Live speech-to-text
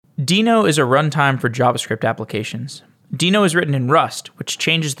Deno is a runtime for JavaScript applications. Deno is written in Rust, which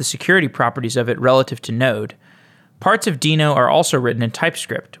changes the security properties of it relative to Node. Parts of Deno are also written in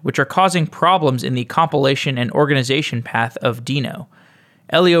TypeScript, which are causing problems in the compilation and organization path of Deno.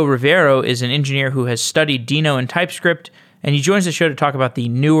 Elio Rivero is an engineer who has studied Deno in TypeScript, and he joins the show to talk about the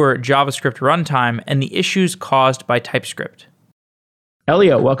newer JavaScript runtime and the issues caused by TypeScript.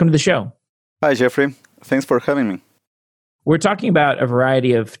 Elio, welcome to the show. Hi, Jeffrey. Thanks for having me. We're talking about a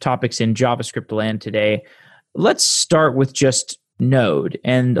variety of topics in JavaScript land today. Let's start with just Node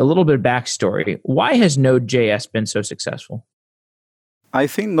and a little bit of backstory. Why has Node.js been so successful? I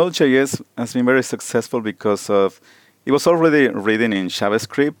think Node.js has been very successful because it was already written in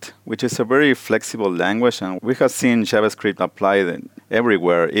JavaScript, which is a very flexible language, and we have seen JavaScript applied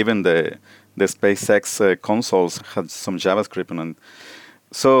everywhere. Even the SpaceX consoles had some JavaScript on it.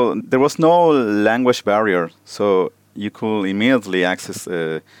 So there was no language barrier. So you could immediately access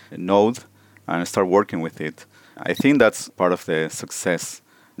Node and start working with it. I think that's part of the success.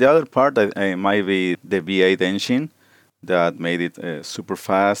 The other part might be the V8 engine that made it super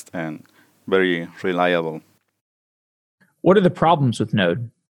fast and very reliable. What are the problems with Node?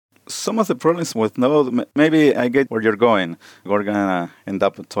 Some of the problems with Node, maybe I get where you're going. We're going to end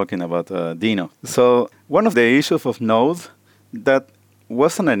up talking about Deno. So one of the issues of Node that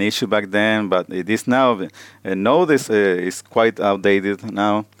wasn't an issue back then, but it is now. Node is quite outdated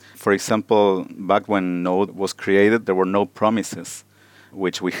now. For example, back when Node was created, there were no promises,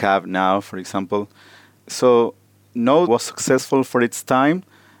 which we have now, for example. So Node was successful for its time,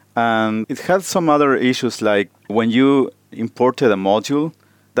 and it had some other issues, like when you imported a module,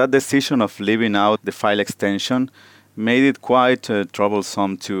 that decision of leaving out the file extension made it quite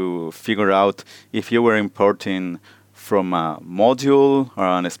troublesome to figure out if you were importing from a module or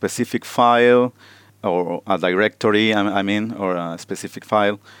on a specific file or a directory, or a specific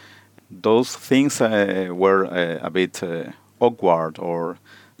file. Those things were a bit awkward or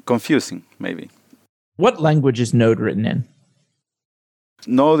confusing, maybe. What language is Node written in?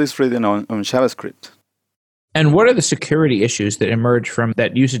 Node is written on JavaScript. And what are the security issues that emerge from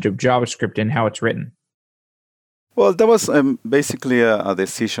that usage of JavaScript and how it's written? Well, that was basically a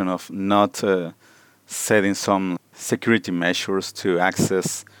decision of not setting some security measures to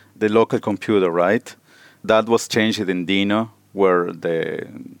access the local computer, right? That was changed in Deno, where the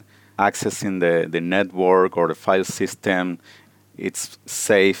accessing the network or the file system, it's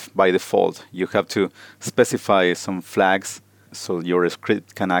safe by default. You have to specify some flags so your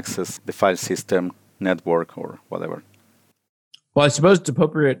script can access the file system, network, or whatever. Well, I suppose it's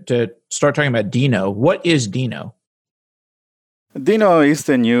appropriate to start talking about Deno. What is Deno? Deno is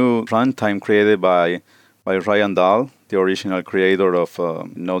the new runtime created by Ryan Dahl, the original creator of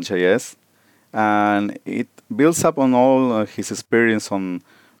Node.js. And it builds up on all his experience on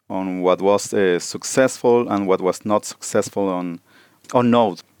what was successful and what was not successful on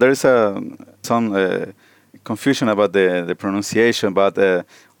Node. There is some confusion about the pronunciation, but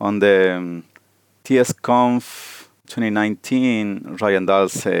on the TSConf 2019, Ryan Dahl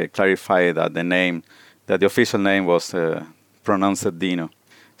clarified that the official name was pronounced Deno.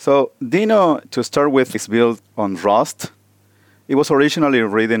 So Deno, to start with, is built on Rust. It was originally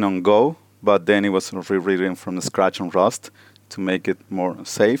written on Go, but then it was rewritten from scratch on Rust to make it more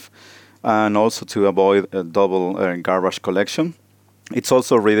safe, and also to avoid a double garbage collection. It's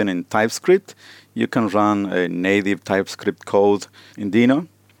also written in TypeScript. You can run a native TypeScript code in Deno.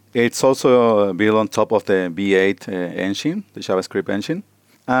 It's also built on top of the V8 engine, the JavaScript engine.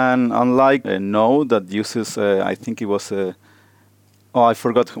 And unlike Node that uses, I think it was I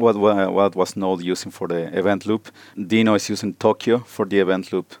forgot what was Node using for the event loop. Deno is using Tokyo for the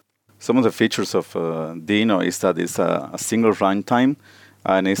event loop. Some of the features of Deno is that it's a single runtime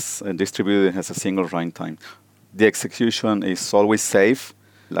and it's distributed as a single runtime. The execution is always safe,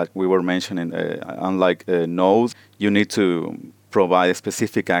 like we were mentioning. Unlike Node, you need to provide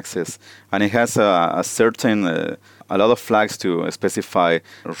specific access, and it has a lot of flags to specify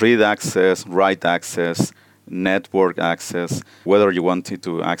read access, write access, network access, whether you wanted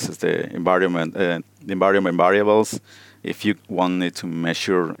to access the environment variables, if you wanted to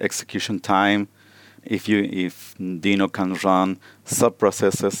measure execution time, if Deno can run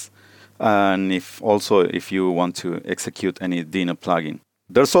sub-processes, and if you want to execute any Deno plugin.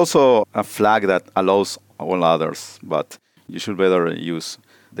 There's also a flag that allows all others, but you should better use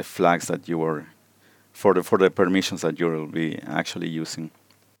the flags that you were for the permissions that you will be actually using.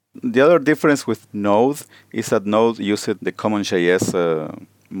 The other difference with Node is that Node uses the CommonJS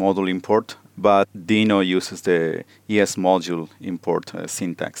module import, but Deno uses the ES module import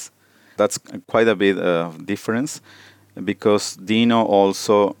syntax. That's quite a bit of difference. because Deno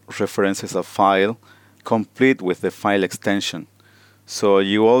also references a file complete with the file extension. So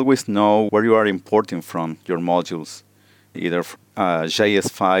you always know where you are importing from your modules, either a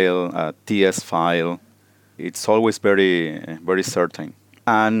JS file, a TS file. It's always very certain.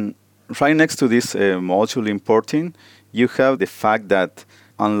 And right next to this module importing, you have the fact that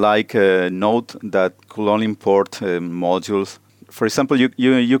unlike Node that could only import modules, for example,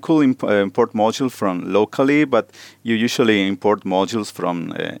 you could import modules from locally, but you usually import modules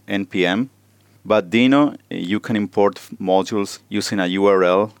from NPM. But Deno, you can import modules using a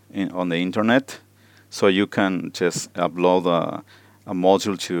URL on the internet. So you can just upload a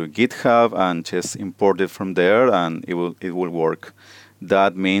module to GitHub and just import it from there, and it will work.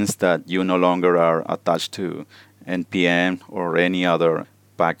 That means that you no longer are attached to NPM or any other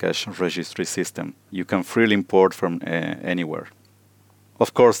package registry system. You can freely import from anywhere.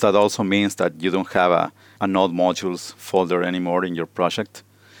 Of course, that also means that you don't have a Node modules folder anymore in your project.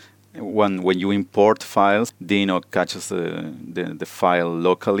 When you import files, Deno catches the file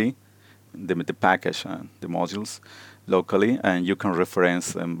locally, the package, the modules locally, and you can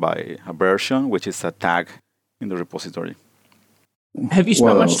reference them by a version, which is a tag in the repository. Have you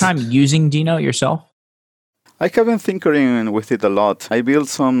spent much time using Deno yourself? I have been tinkering with it a lot. I built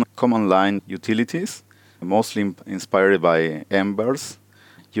some command line utilities, mostly inspired by Embers.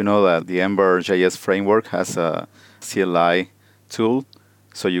 You know that the Ember.js framework has a CLI tool,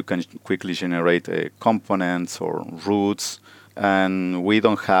 so you can quickly generate components or routes. And we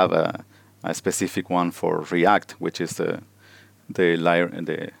don't have a specific one for React, which is the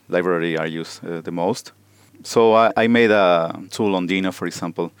library I use the most. So I made a tool on Deno, for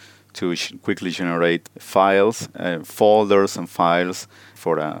example, to quickly generate files, folders and files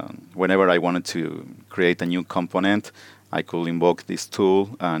for whenever I wanted to create a new component. I could invoke this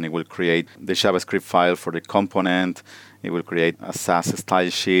tool, and it will create the JavaScript file for the component. It will create a Sass style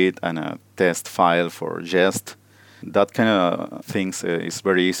sheet and a test file for Jest. That kind of things is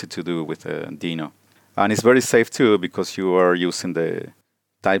very easy to do with Deno. And it's very safe too, because you are using the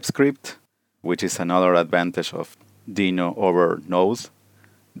TypeScript, which is another advantage of Deno over Node,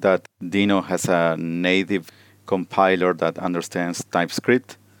 that Deno has a native compiler that understands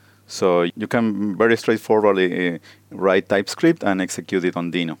TypeScript. So you can very straightforwardly write TypeScript and execute it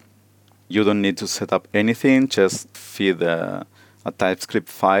on Deno. You don't need to set up anything, just feed a TypeScript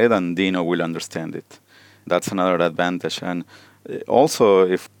file and Deno will understand it. That's another advantage. And also,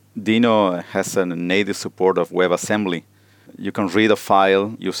 if Deno has a native support of WebAssembly, you can read a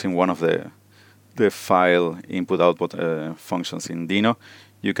file using one of the file input-output functions in Deno.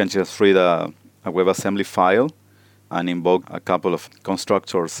 You can just read a WebAssembly file and invoke a couple of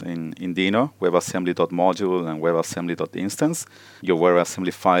constructors in Deno, WebAssembly.module and WebAssembly.instance. Your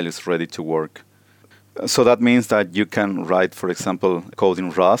WebAssembly file is ready to work. So that means that you can write, for example, code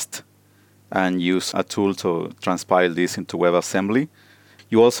in Rust and use a tool to transpile this into WebAssembly.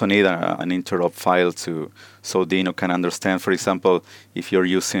 You also need an interrupt file so Deno can understand, for example, if you're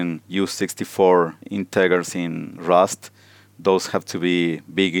using use64 integers in Rust, those have to be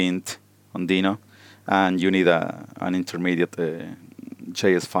big int on Deno, and you need an intermediate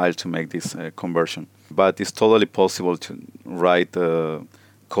JS file to make this conversion. But it's totally possible to write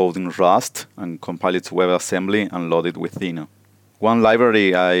code in Rust and compile it to WebAssembly and load it with Deno. One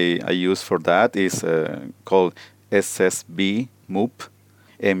library I use for that is called SSB MUP.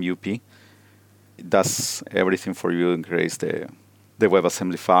 MUP. It does everything for you and creates the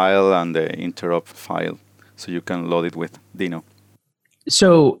WebAssembly file and the interrupt file, so you can load it with Deno.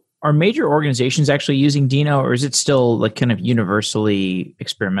 So are major organizations actually using Deno, or is it still like kind of universally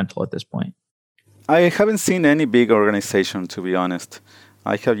experimental at this point? I haven't seen any big organization, to be honest.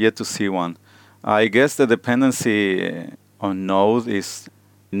 I have yet to see one. I guess the dependency on Node is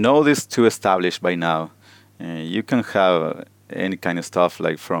too established by now. You can have any kind of stuff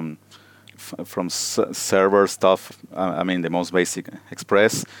like from server stuff, I mean the most basic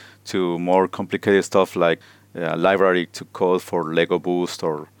Express, to more complicated stuff like a library to code for Lego Boost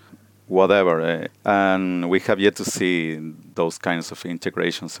or whatever. And we have yet to see those kinds of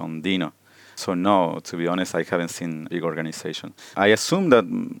integrations on Deno. So no, to be honest, I haven't seen big organization. I assume that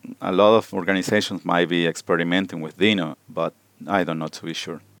a lot of organizations might be experimenting with Deno, but I don't know to be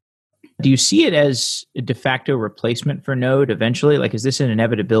sure. Do you see it as a de facto replacement for Node eventually? Like, is this an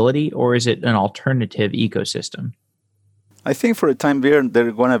inevitability, or is it an alternative ecosystem? I think for the time being,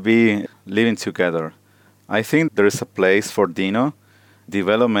 they're going to be living together. I think there is a place for Deno.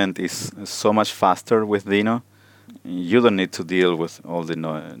 Development is so much faster with Deno. You don't need to deal with all the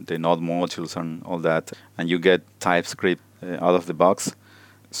Node modules and all that, and you get TypeScript out of the box.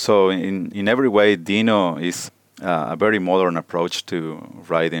 So in every way, Deno is a very modern approach to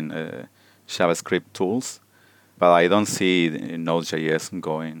writing JavaScript tools, but I don't see Node.js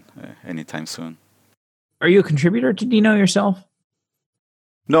going anytime soon. Are you a contributor to Deno yourself?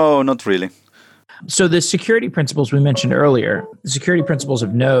 No, not really. So the security principles we mentioned earlier, the security principles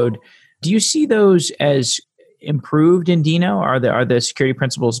of Node, do you see those as improved in Deno? Are the security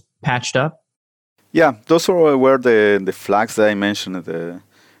principles patched up? Yeah, those were the flags that I mentioned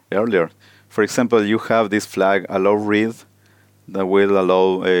earlier. For example, you have this flag allow read that will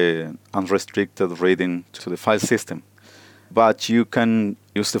allow unrestricted reading to the file system. But you can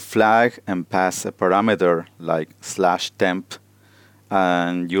use the flag and pass a parameter like /temp,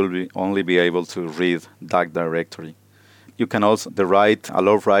 and you'll only be able to read that directory. You can also, the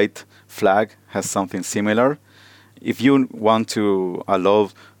allow write flag has something similar. If you want to allow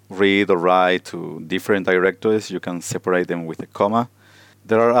read or write to different directories, you can separate them with a comma.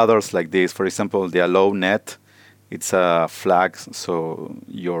 There are others like this. For example, the allow net, it's a flag so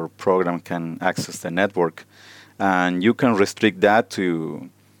your program can access the network. And you can restrict that to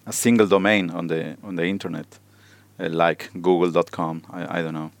a single domain on the internet, like google.com, I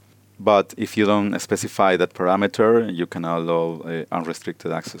don't know. But if you don't specify that parameter, you can allow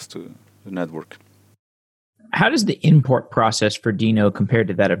unrestricted access to the network. How does the import process for Deno compare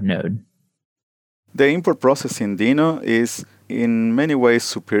to that of Node? The import process in Deno is in many ways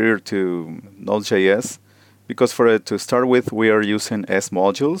superior to Node.js because to start with, we are using S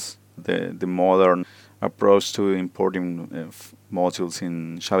modules, the modern approach to importing modules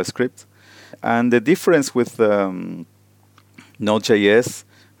in JavaScript. And the difference with Node.js,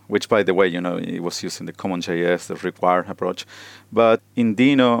 which by the way, it was using the CommonJS, the required approach. But in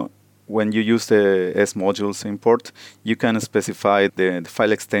Deno, when you use the S modules import, you can specify the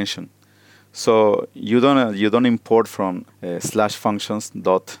file extension. So you don't import from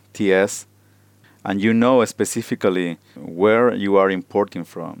 /functions.ts, and you know specifically where you are importing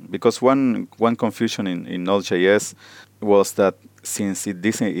from. Because one confusion in Node.js was that since it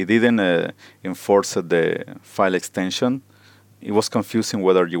didn't enforce the file extension, it was confusing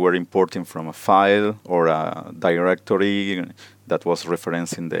whether you were importing from a file or a directory that was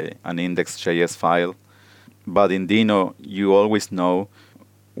referencing an index.js file. But in Deno, you always know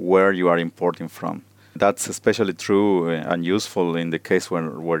where you are importing from. That's especially true and useful in the case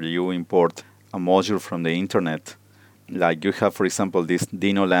where you import a module from the internet. Like you have, for example, this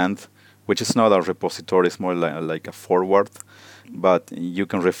Deno land, which is not a repository, it's more like a forward, but you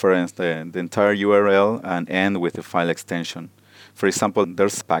can reference the entire URL and end with the file extension. For example,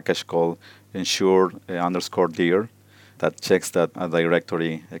 there's a package called ensure_dir that checks that a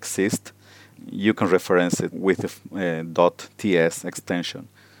directory exists. You can reference it with a .ts extension.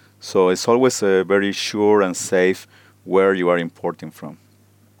 So it's always very sure and safe where you are importing from.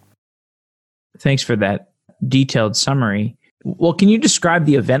 Thanks for that detailed summary. Well, can you describe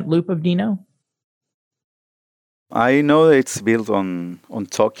the event loop of Deno? I know that it's built on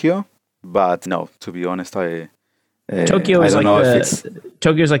Tokyo, but no, to be honest, Tokyo is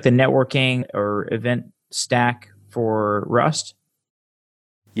Tokyo is like the networking or event stack for Rust?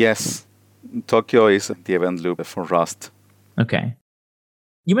 Yes, Tokyo is the event loop for Rust. Okay.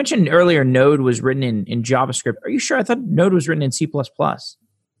 You mentioned earlier Node was written in JavaScript. Are you sure? I thought Node was written in C++.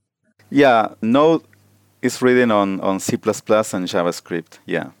 Yeah, Node is written on C++ and JavaScript,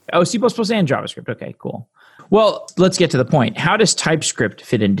 yeah. Oh, C++ and JavaScript. Okay, cool. Well, let's get to the point. How does TypeScript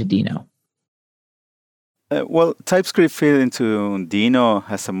fit into Deno? Well, TypeScript fit into Deno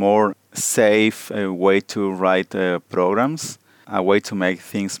as a more safe way to write programs, a way to make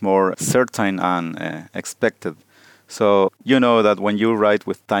things more certain and expected. So you know that when you write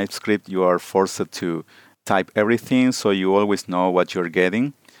with TypeScript, you are forced to type everything so you always know what you're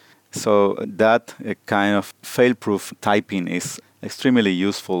getting. So that kind of fail-proof typing is extremely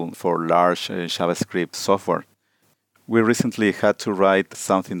useful for large JavaScript software. We recently had to write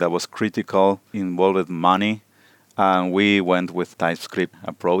something that was critical, involved money, and we went with TypeScript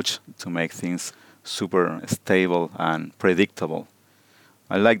approach to make things super stable and predictable.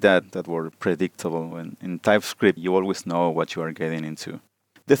 I like that word, predictable. When in TypeScript, you always know what you are getting into.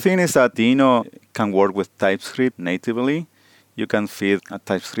 The thing is that Deno can work with TypeScript natively. You can feed a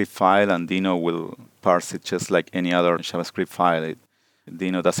TypeScript file, and Deno will parse it just like any other JavaScript file.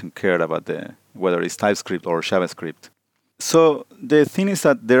 Deno doesn't care about whether it's TypeScript or JavaScript. So the thing is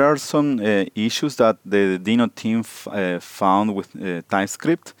that there are some issues that the Deno team found with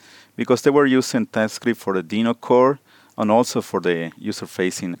TypeScript because they were using TypeScript for the Deno core and also for the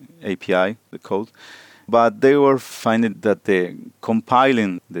user-facing API, the code. But they were finding that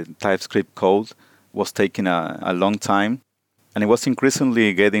compiling the TypeScript code was taking a long time, and it was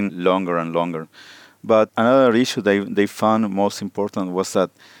increasingly getting longer and longer. But another issue they found most important was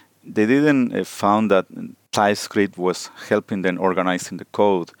that they didn't found that TypeScript was helping them organizing the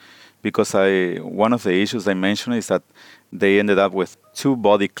code, because one of the issues I mentioned is that they ended up with two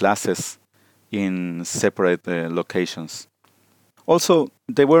body classes in separate locations. Also,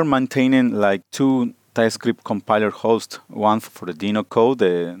 they were maintaining like two TypeScript compiler hosts, one for the Deno code,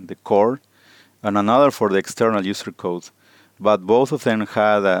 the core, and another for the external user code. But both of them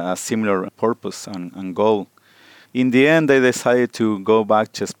had a similar purpose and goal. In the end, they decided to go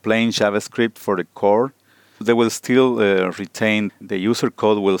back just plain JavaScript for the core. They will still retain the user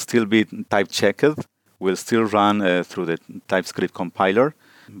code, will still be type checked, will still run through the TypeScript compiler,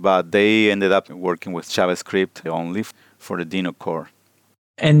 but they ended up working with JavaScript only for the Deno core.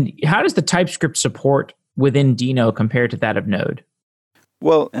 And how does the TypeScript support within Deno compare to that of Node?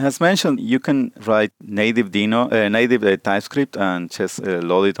 Well, as mentioned, you can write native TypeScript and just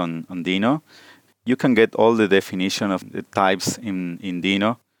load it on Deno. You can get all the definition of the types in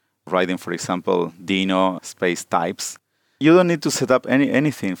Deno, writing, for example, Deno space types. You don't need to set up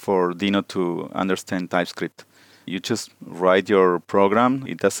anything for Deno to understand TypeScript. You just write your program.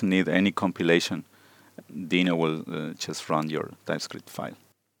 It doesn't need any compilation. Deno will just run your TypeScript file.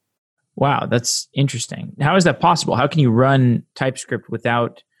 Wow, that's interesting. How is that possible? How can you run TypeScript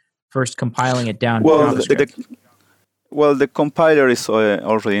without first compiling it down to JavaScript? The compiler is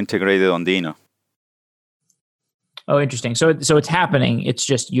already integrated on Deno. Oh, interesting. So it's happening. It's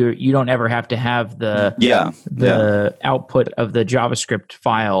just you don't ever have to have the output of the JavaScript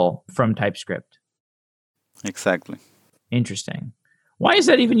file from TypeScript. Exactly. Interesting. Why is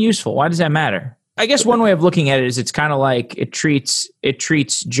that even useful? Why does that matter? I guess one way of looking at it is it's kind of like it treats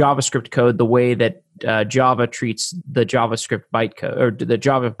JavaScript code the way that Java treats the JavaScript bytecode or the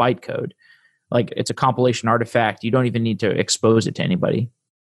Java bytecode. Like it's a compilation artifact. You don't even need to expose it to anybody.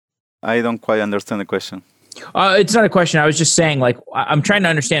 I don't quite understand the question. It's not a question. I was just saying, like, I'm trying to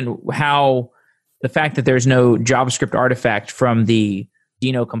understand how the fact that there's no JavaScript artifact from the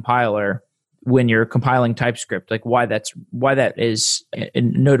Deno compiler when you're compiling TypeScript, like why that is a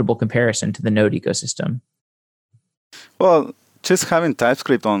notable comparison to the Node ecosystem. Well, just having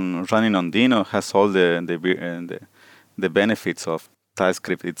TypeScript running on Deno has all the benefits of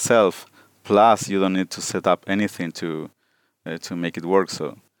TypeScript itself. Plus, you don't need to set up anything to make it work.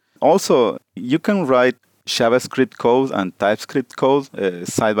 So, also you can write JavaScript code and TypeScript code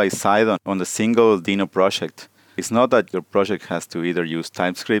side by side on a single Deno project. It's not that your project has to either use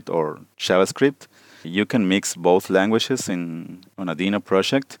TypeScript or JavaScript. You can mix both languages on a Deno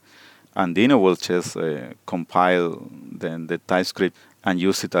project, and Deno will just compile the TypeScript and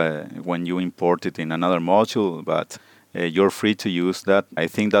use it when you import it in another module, but you're free to use that. I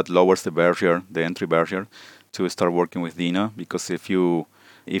think that lowers the entry barrier to start working with Deno, because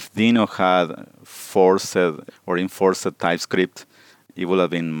if Deno had forced or enforced TypeScript, it would have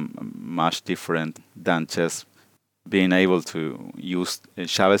been much different than just being able to use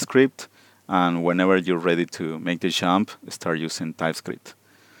JavaScript, and whenever you're ready to make the jump, start using TypeScript.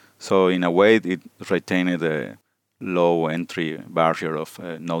 So in a way, it retained the low entry barrier of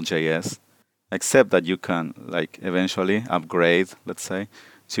Node.js, except that you can eventually upgrade, let's say,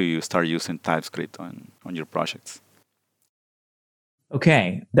 to start using TypeScript on your projects.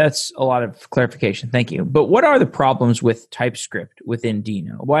 Okay, that's a lot of clarification. Thank you. But what are the problems with TypeScript within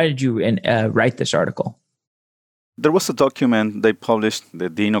Deno? Why did you write this article? There was a document they published, the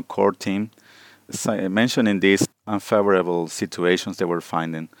Deno core team, mentioning these unfavorable situations they were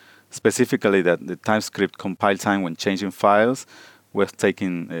finding, specifically that the TypeScript compile time when changing files was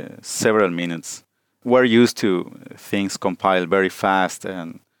taking several minutes. We're used to things compile very fast,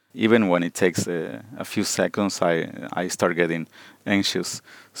 and even when it takes a few seconds, I start getting anxious.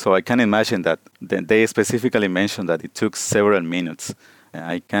 So I can imagine that they specifically mentioned that it took several minutes.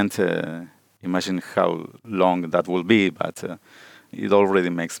 I can't imagine how long that will be, but it already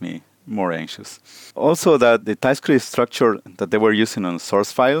makes me more anxious. Also, that the TypeScript structure that they were using on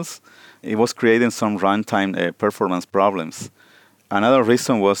source files, it was creating some runtime performance problems. Another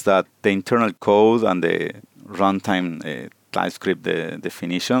reason was that the internal code and the runtime TypeScript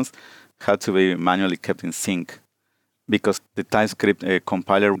definitions had to be manually kept in sync, because the TypeScript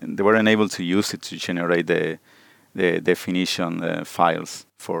compiler, they weren't able to use it to generate the definition files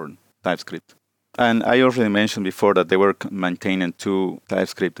for TypeScript. And I already mentioned before that they were maintaining two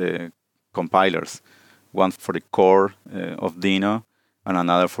TypeScript compilers, one for the core of Deno and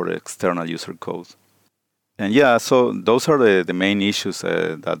another for the external user code. And yeah, so those are the main issues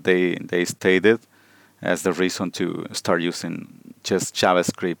that they stated as the reason to start using just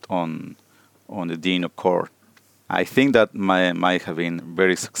JavaScript on the Deno core. I think that might have been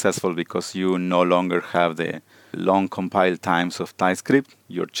very successful because you no longer have the long compile times of TypeScript.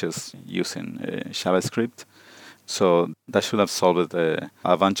 You're just using JavaScript. So that should have solved a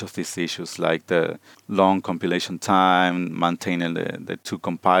bunch of these issues, like the long compilation time, maintaining the two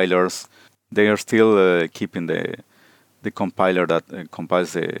compilers. They are still keeping the compiler that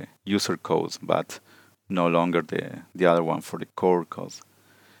compiles the user codes, but no longer the other one for the core codes.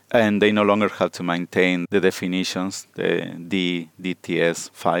 And they no longer have to maintain the definitions, the DTS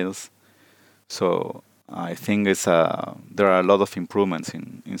files. So I think there are a lot of improvements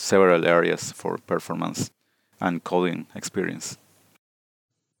in several areas for performance and coding experience.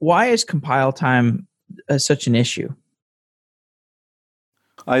 Why is compile time such an issue?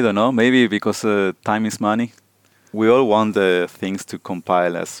 I don't know, maybe because time is money. We all want the things to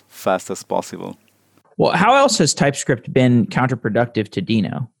compile as fast as possible. Well, how else has TypeScript been counterproductive to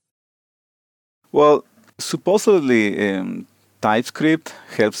Deno? Well, supposedly TypeScript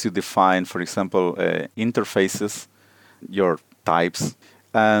helps you define, for example, interfaces, your types,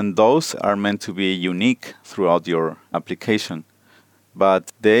 and those are meant to be unique throughout your application.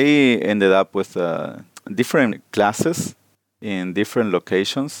 But they ended up with different classes in different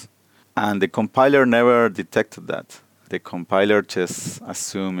locations, and the compiler never detected that. The compiler just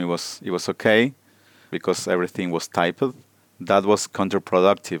assumed it was okay because everything was typed. That was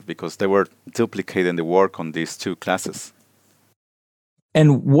counterproductive because they were duplicating the work on these two classes.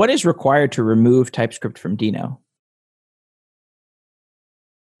 And what is required to remove TypeScript from Deno?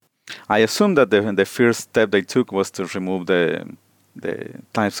 I assume that the first step they took was to remove the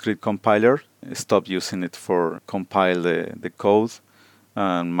TypeScript compiler, stop using it for compile the code,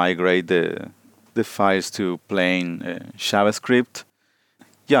 and migrate the files to plain JavaScript.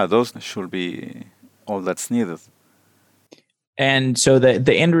 Yeah, those should be all that's needed. And so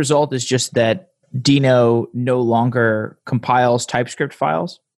the end result is just that Deno no longer compiles TypeScript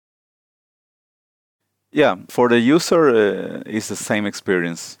files? Yeah, for the user, it's the same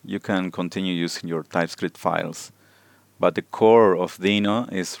experience. You can continue using your TypeScript files, but the core of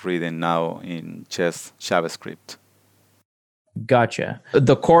Deno is written now in just JavaScript. Gotcha.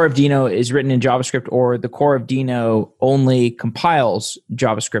 The core of Deno is written in JavaScript, or the core of Deno only compiles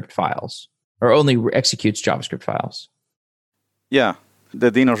JavaScript files, or only executes JavaScript files? Yeah,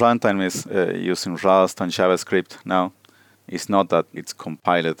 the Deno runtime is using Rust and JavaScript now. It's not that it's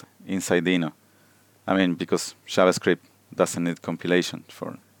compiled inside Deno. I mean, because JavaScript doesn't need compilation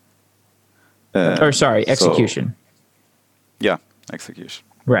for... execution. Yeah, execution.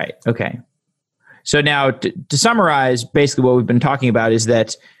 Right, okay. So now, to summarize, basically what we've been talking about is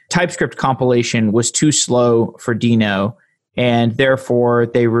that TypeScript compilation was too slow for Deno, and therefore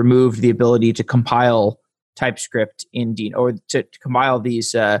they removed the ability to compile TypeScript in Deno, or to compile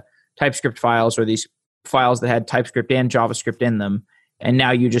these TypeScript files, or these files that had TypeScript and JavaScript in them, and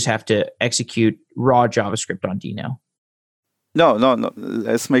now you just have to execute raw JavaScript on Deno. No.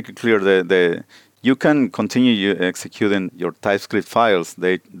 Let's make it clear. You can continue executing your TypeScript files.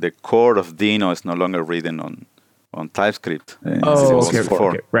 The core of Deno is no longer written on TypeScript.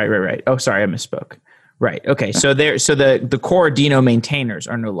 Okay. Right. Oh, sorry, I misspoke. Right. Okay. So the core Deno maintainers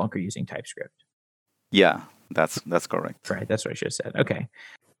are no longer using TypeScript. Yeah, that's correct. Right. That's what I should have said. Okay.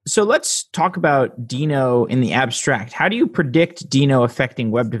 So let's talk about Deno in the abstract. How do you predict Deno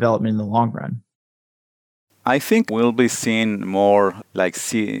affecting web development in the long run? I think we'll be seeing more like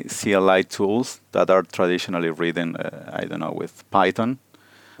CLI tools that are traditionally written, with Python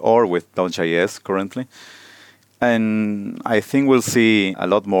or with Node.js currently. And I think we'll see a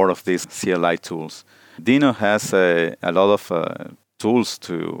lot more of these CLI tools. Deno has a lot of tools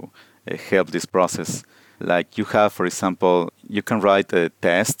to help this process. Like you have, for example, you can write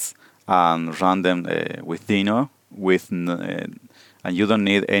tests and run them with Deno and you don't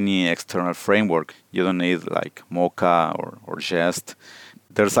need any external framework. You don't need like Mocha or Jest.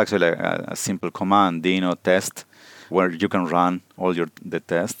 There's actually a simple command, Deno test, where you can run all the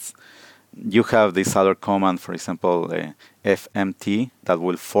tests. You have this other command, for example, fmt, that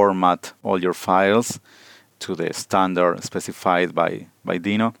will format all your files to the standard specified by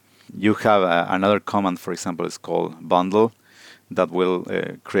Deno. You have another command, for example, it's called bundle, that will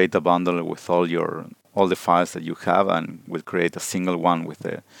create a bundle with all the files that you have and will create a single one with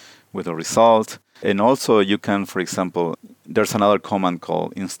a result. And also you can, for example, there's another command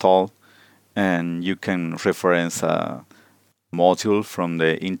called install, and you can reference a module from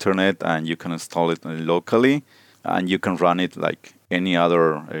the internet and you can install it locally and you can run it like any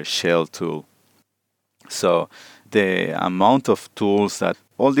other shell tool. So the amount of tools that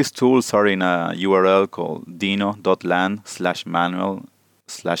all these tools are in a URL called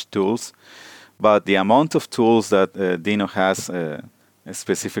deno.land/manual/tools. But the amount of tools that Deno has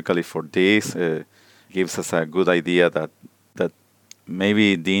specifically for this gives us a good idea that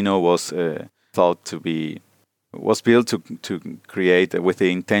maybe Deno was thought to be was built to create with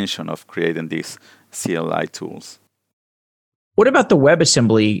the intention of creating these CLI tools. What about the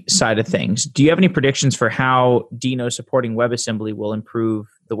WebAssembly side of things? Do you have any predictions for how Deno supporting WebAssembly will improve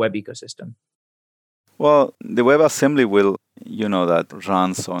the web ecosystem? Well, the WebAssembly will, that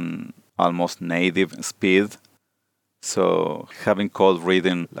runs on almost native speed. So having code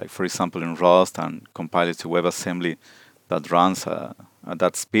written, like for example in Rust and compiled to WebAssembly that runs at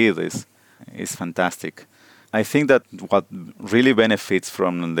that speed is fantastic. I think that what really benefits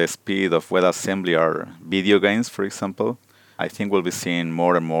from the speed of WebAssembly are video games, for example. I think we'll be seeing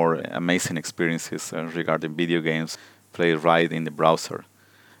more and more amazing experiences regarding video games played right in the browser.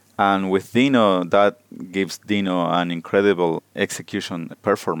 And with Deno, that gives Deno an incredible execution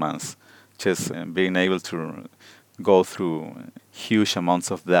performance, just being able to go through huge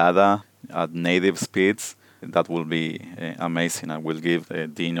amounts of data at native speeds. That will be amazing and will give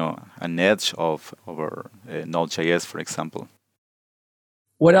Deno an edge over Node.js, for example.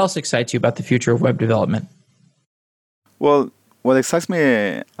 What else excites you about the future of web development? Well, what excites me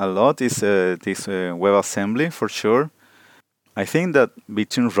a lot is this WebAssembly, for sure. I think that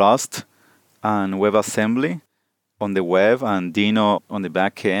between Rust and WebAssembly on the web and Deno on the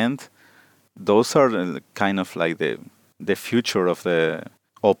back end, those are kind of like the future of the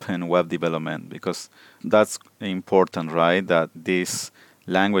open web development, because that's important, right? That these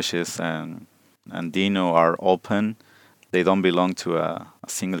languages and Deno are open. They don't belong to a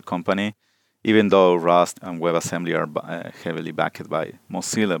single company, even though Rust and WebAssembly are heavily backed by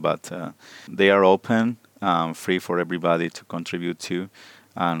Mozilla, but they are open, free for everybody to contribute to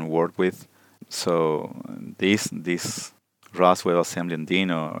and work with. So these Rust, WebAssembly, and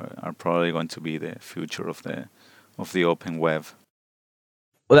Deno are probably going to be the future of the open web.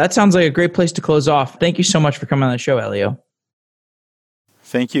 Well, that sounds like a great place to close off. Thank you so much for coming on the show, Elio.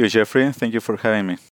 Thank you, Jeffrey. Thank you for having me.